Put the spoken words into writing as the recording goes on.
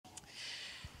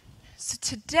So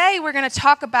today we're going to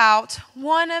talk about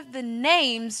one of the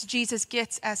names Jesus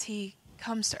gets as he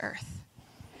comes to earth.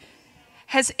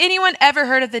 Has anyone ever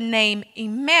heard of the name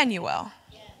Emmanuel?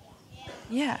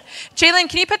 Yeah. Jalen,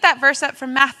 can you put that verse up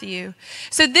from Matthew?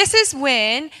 So this is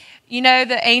when,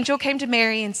 the angel came to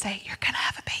Mary and said, you're going to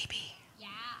have a baby. Yeah.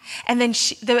 And then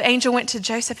the angel went to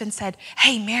Joseph and said,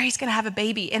 hey, Mary's going to have a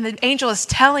baby. And the angel is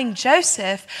telling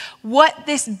Joseph what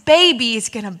this baby is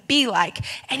going to be like.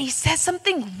 And he says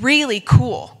something really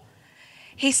cool.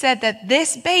 He said that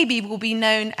this baby will be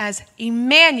known as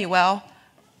Emmanuel,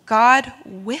 God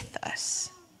with us.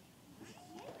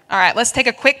 All right, let's take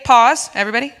a quick pause.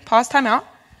 Everybody, pause, time out.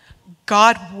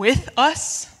 God with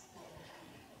us?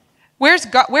 Where's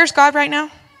God right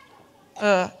now?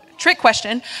 Trick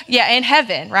question. Yeah, in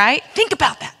heaven, right? Think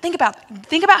about that. Think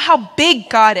about how big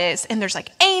God is. And there's like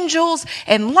angels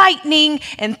and lightning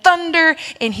and thunder,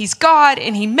 and he's God,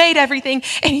 and he made everything,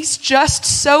 and he's just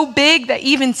so big that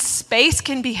even space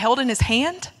can be held in his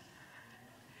hand.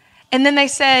 And then they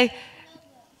say,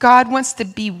 God wants to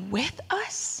be with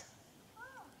us.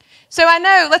 So I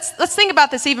know, let's think about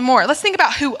this even more. Let's think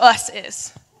about who us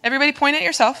is. Everybody point at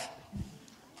yourself.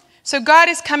 So God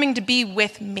is coming to be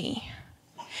with me.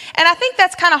 And I think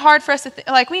that's kind of hard for us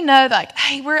to we know that,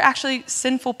 hey, we're actually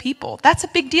sinful people. That's a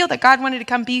big deal that God wanted to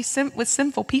come be with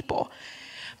sinful people.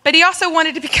 But he also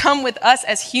wanted to become with us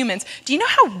as humans. Do you know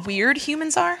how weird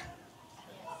humans are?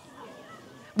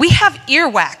 We have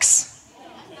earwax.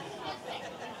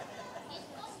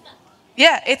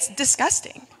 Yeah, it's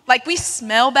disgusting. We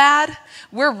smell bad.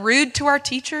 We're rude to our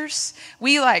teachers.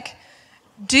 We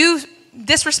do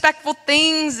disrespectful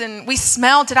things, and we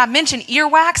smell. Did I mention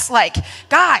earwax?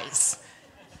 Guys,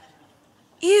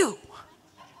 ew.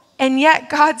 And yet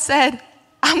God said,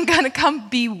 I'm going to come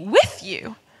be with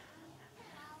you.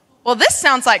 Well, this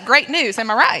sounds like great news.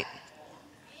 Am I right?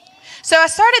 So I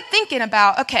started thinking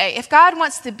about, okay, if God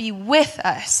wants to be with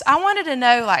us, I wanted to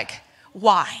know,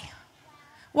 why?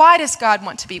 Why does God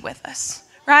want to be with us?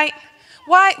 Right?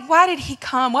 Why did he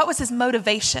come? What was his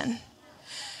motivation?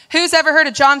 Who's ever heard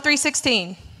of John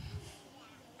 3:16?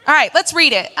 All right, let's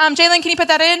read it. Jalen, can you put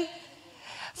that in?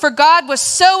 For God was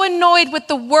so annoyed with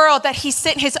the world that he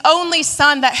sent his only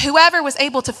son, that whoever was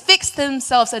able to fix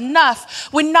themselves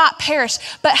enough would not perish,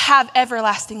 but have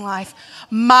everlasting life.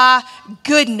 My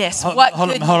goodness, what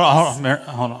goodness. Hold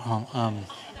on.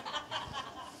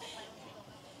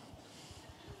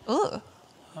 Ooh.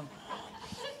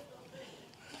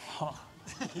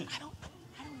 I don't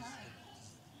know.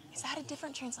 Is that a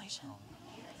different translation?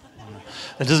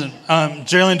 It doesn't.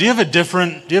 Jalen, do you have a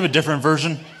different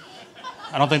version?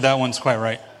 I don't think that one's quite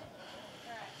right.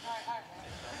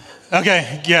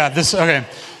 Okay. Yeah. Okay.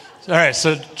 All right.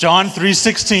 So John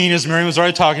 3:16, as Miriam was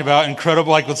already talking about,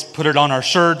 incredible. Let's put it on our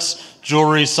shirts,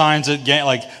 jewelry, signs.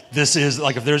 This is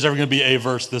if there's ever going to be a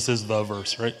verse, this is the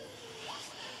verse, right?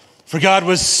 For God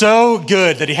was so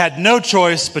good that he had no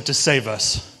choice but to save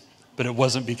us. But it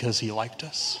wasn't because he liked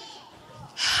us.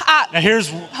 Now here's...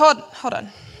 Hold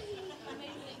on.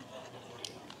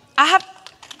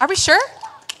 Are we sure?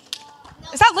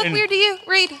 Does that look weird to you,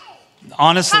 Reed?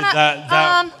 Honestly,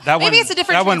 that maybe one, it's a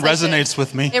different that one translation. resonates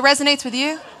with me. It resonates with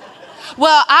you?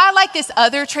 Well, I like this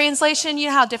other translation. You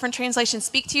know how different translations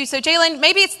speak to you. So Jalen,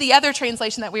 maybe it's the other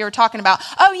translation that we were talking about.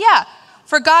 Oh yeah.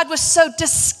 For God was so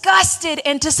disgusted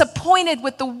and disappointed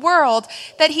with the world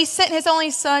that he sent his only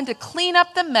son to clean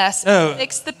up the mess and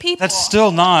fix the people. That's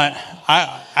still not.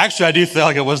 I do feel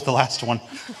like it was the last one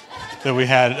that we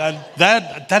had.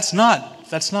 That's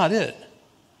not it.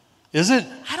 Is it?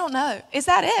 I don't know. Is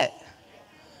that it?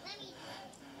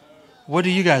 What do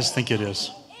you guys think it is?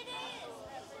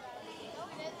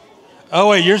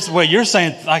 Oh, wait, you're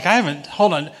saying, I haven't,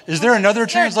 hold on. Is there another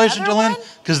translation, Jalen?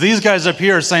 Because these guys up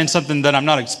here are saying something that I'm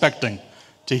not expecting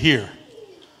to hear.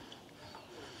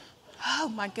 Oh,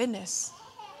 my goodness.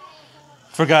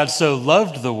 For God so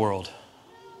loved the world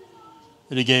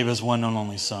that he gave his one and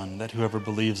only son, that whoever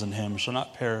believes in him shall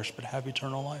not perish, but have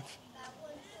eternal life.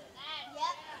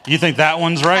 You think that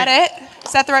one's right? Is that it?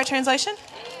 Is that the right translation?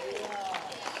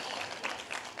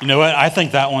 You know what? I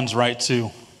think that one's right, too.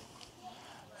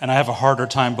 And I have a harder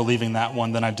time believing that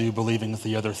one than I do believing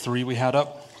the other three we had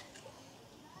up.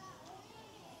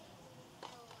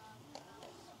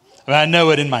 I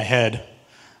know it in my head.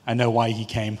 I know why he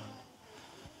came.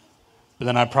 But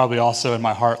then I probably also in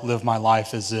my heart live my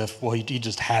life as if, he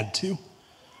just had to.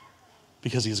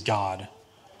 Because he's God.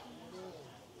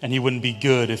 And he wouldn't be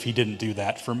good if he didn't do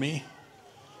that for me.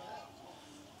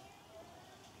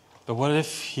 But what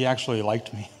if he actually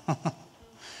liked me?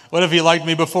 What if he liked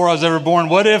me before I was ever born?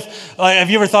 What if, have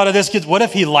you ever thought of this, kids? What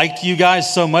if he liked you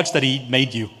guys so much that he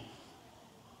made you?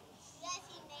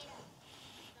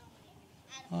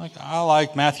 Like, I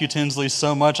like Matthew Tinsley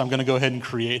so much, I'm going to go ahead and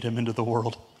create him into the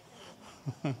world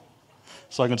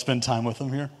so I can spend time with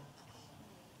him here.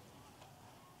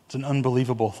 It's an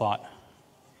unbelievable thought.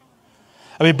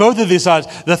 I mean, both of these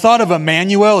thoughts, the thought of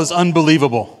Emmanuel is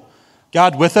unbelievable.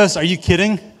 God with us, are you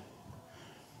kidding?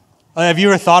 Have you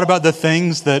ever thought about the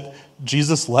things that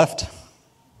Jesus left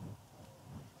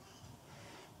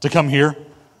to come here?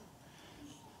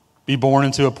 Be born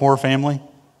into a poor family?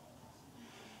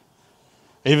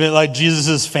 Even like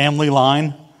Jesus' family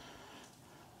line,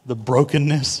 the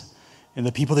brokenness and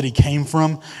the people that he came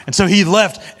from. And so he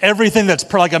left everything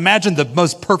that's, like, imagine the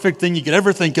most perfect thing you could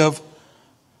ever think of.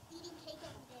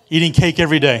 Eating cake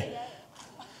every day.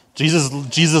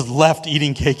 Jesus left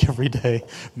eating cake every day,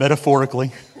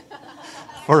 metaphorically,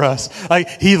 for us. Like,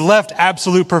 he left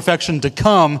absolute perfection to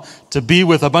come to be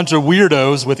with a bunch of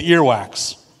weirdos with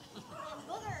earwax.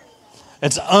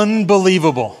 It's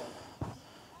unbelievable.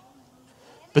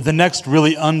 But the next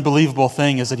really unbelievable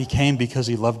thing is that he came because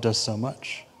he loved us so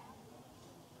much.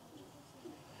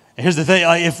 And here's the thing,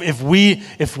 like,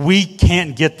 if we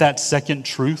can't get that second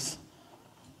truth,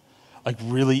 like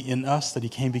really in us, that he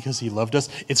came because he loved us,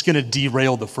 it's going to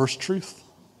derail the first truth,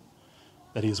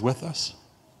 that he's with us.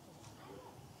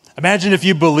 Imagine if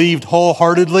you believed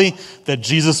wholeheartedly that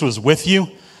Jesus was with you,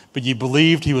 but you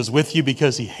believed he was with you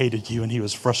because he hated you and he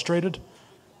was frustrated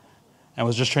and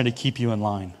was just trying to keep you in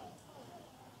line.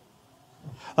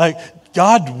 Like,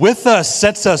 God with us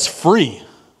sets us free.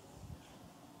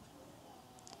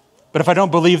 But if I don't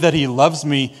believe that he loves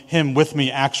me, him with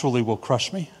me actually will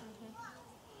crush me.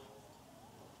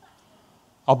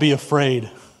 I'll be afraid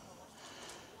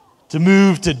to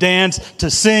move, to dance, to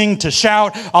sing, to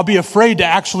shout. I'll be afraid to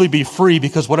actually be free,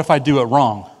 because what if I do it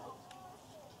wrong?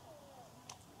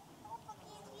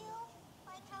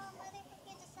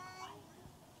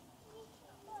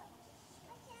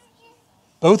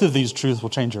 Both of these truths will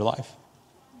change your life.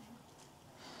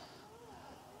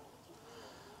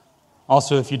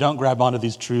 Also, if you don't grab onto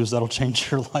these truths, that'll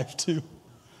change your life too.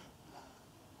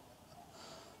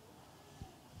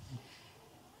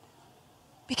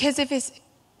 Because if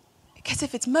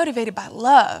it's motivated by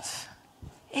love,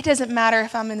 it doesn't matter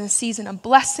if I'm in a season of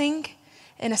blessing,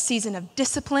 in a season of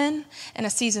discipline, in a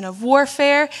season of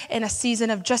warfare, in a season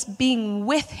of just being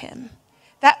with him.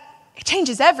 That it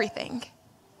changes everything.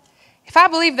 If I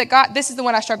believe that God, this is the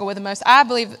one I struggle with the most.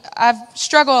 I've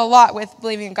struggled a lot with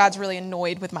believing that God's really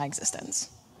annoyed with my existence.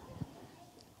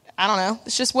 I don't know.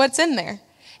 It's just what's in there.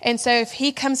 And so if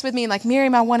he comes with me and like,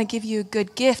 Miriam, I want to give you a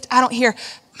good gift. I don't hear,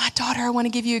 my daughter, I want to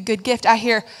give you a good gift. I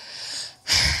hear,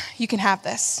 you can have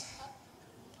this.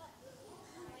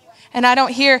 And I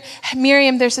don't hear,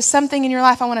 Miriam, there's something in your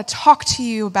life I want to talk to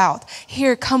you about.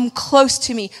 Here, come close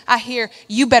to me. I hear,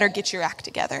 you better get your act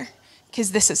together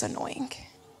because this is annoying.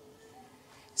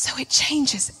 So it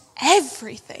changes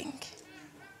everything.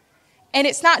 And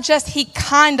it's not just he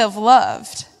kind of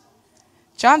loved.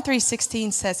 John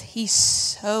 3:16 says he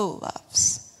so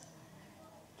loves.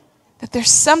 That there's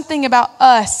something about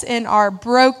us in our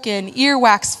broken,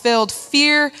 earwax-filled,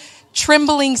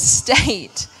 fear-trembling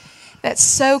state that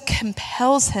so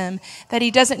compels him that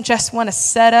he doesn't just want to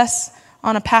set us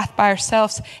on a path by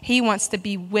ourselves. He wants to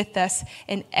be with us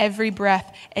in every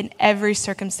breath, in every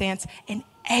circumstance, in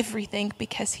everything,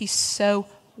 because he's so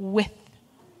with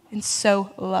and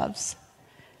so loves.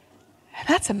 And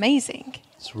that's amazing.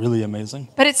 It's really amazing.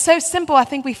 But it's so simple, I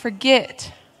think we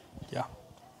forget. Yeah.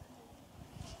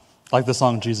 Like the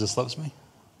song, Jesus Loves Me.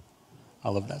 I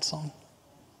love that song.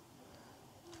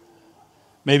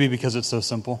 Maybe because it's so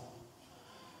simple.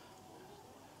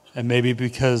 And maybe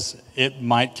because it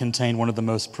might contain one of the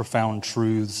most profound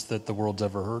truths that the world's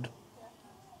ever heard.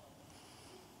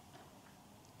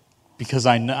 Because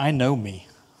I know me.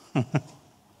 I'm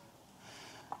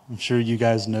sure you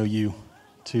guys know you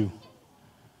too.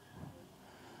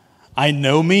 I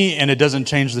know me, and it doesn't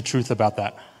change the truth about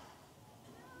that.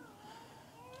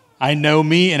 I know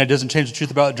me, and it doesn't change the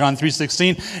truth about John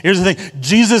 3:16. Here's the thing.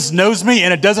 Jesus knows me,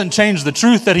 and it doesn't change the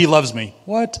truth that he loves me.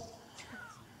 What?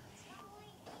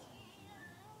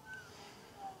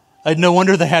 No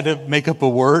wonder they had to make up a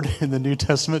word in the New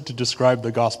Testament to describe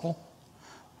the gospel.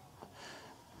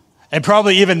 And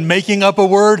probably even making up a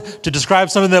word to describe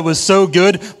something that was so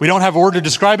good, we don't have a word to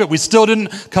describe it, we still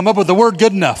didn't come up with the word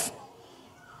good enough.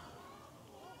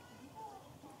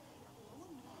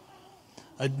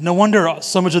 No wonder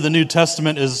so much of the New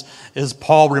Testament is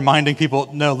Paul reminding people,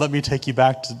 no, let me take you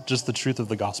back to just the truth of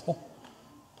the gospel.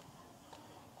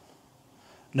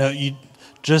 No, you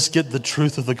just get the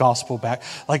truth of the gospel back.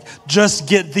 Like, just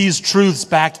get these truths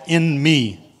back in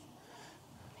me.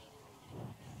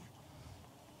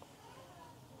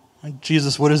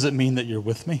 Jesus, what does it mean that you're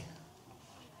with me?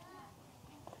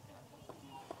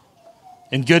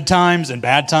 In good times and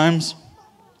bad times.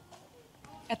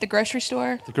 At the grocery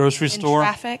store. The grocery store. In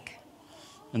traffic.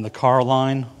 In the car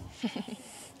line.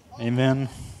 Amen.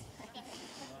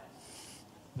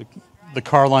 The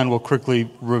car line will quickly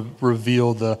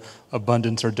reveal the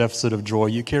abundance or deficit of joy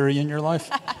you carry in your life.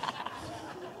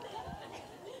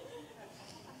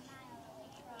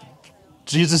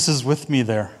 Jesus is with me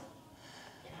there.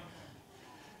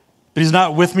 But he's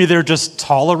not with me there just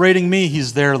tolerating me.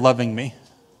 He's there loving me.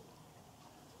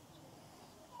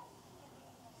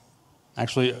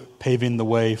 Actually paving the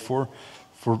way for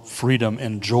freedom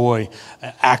and joy,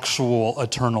 actual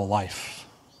eternal life.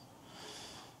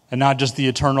 And not just the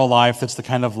eternal life that's the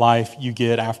kind of life you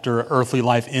get after earthly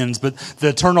life ends, but the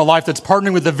eternal life that's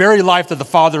partnering with the very life that the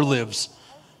Father lives.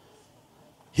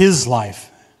 His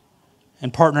life.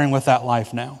 And partnering with that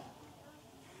life now.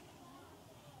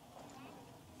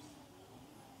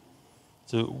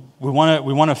 So we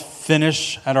want to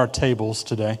finish at our tables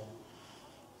today.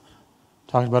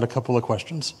 Talking about a couple of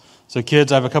questions. So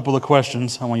kids, I have a couple of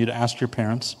questions I want you to ask your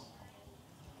parents.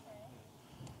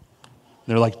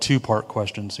 They're like 2-part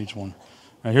questions, each one.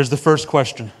 All right, here's the first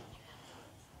question.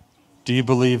 Do you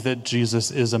believe that Jesus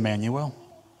is Emmanuel?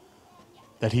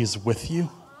 That he's with you?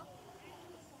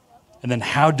 And then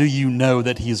how do you know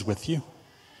that he's with you?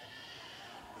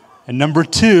 And number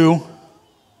 2,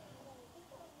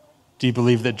 do you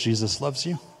believe that Jesus loves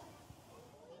you?